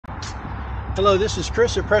Hello, this is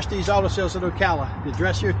Chris at Prestige Auto Sales in Ocala. The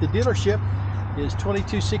address here at the dealership is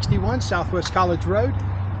 2261 Southwest College Road,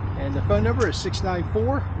 and the phone number is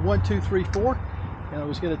 694-1234. And I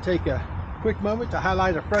was going to take a quick moment to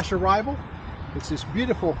highlight a fresh arrival. It's this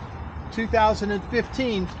beautiful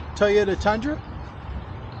 2015 Toyota Tundra.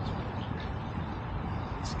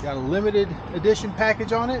 It's got a limited edition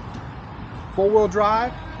package on it, four-wheel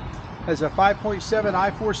drive, has a 5.7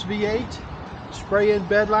 I-Force V8, spray-in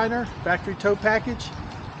bed liner, factory tow package,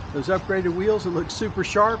 those upgraded wheels that look super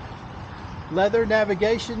sharp, leather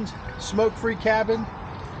navigation, smoke-free cabin.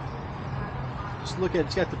 Just look at it,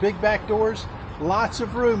 it's got the big back doors, lots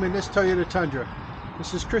of room in this Toyota Tundra.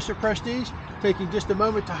 This is Chris at Prestige, taking just a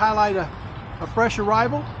moment to highlight a fresh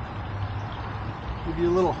arrival. Give you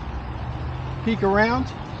a little peek around.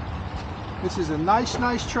 This is a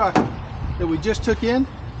nice truck that we just took in.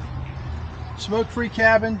 Smoke-free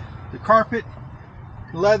cabin, the carpet,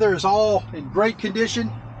 leather is all in great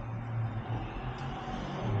condition.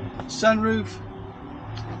 Sunroof,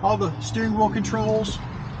 all the steering wheel controls.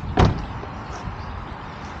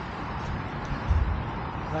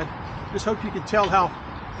 I just hope you can tell how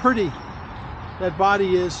pretty that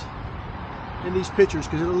body is in these pictures,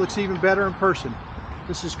 because it looks even better in person.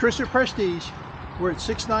 This is Chris at Prestige. We're at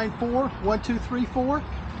 694-1234.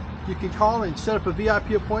 You can call and set up a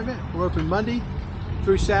VIP appointment. We're open Monday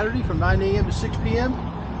through Saturday from 9 a.m. to 6 p.m.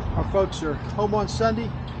 Our folks are home on Sunday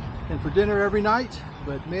and for dinner every night,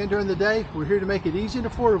 but man, during the day we're here to make it easy and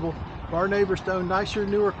affordable for our neighbors to own nicer,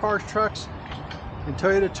 newer cars, trucks, and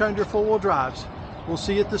Toyota Tundra four-wheel drives. We'll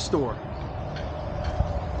see you at the store.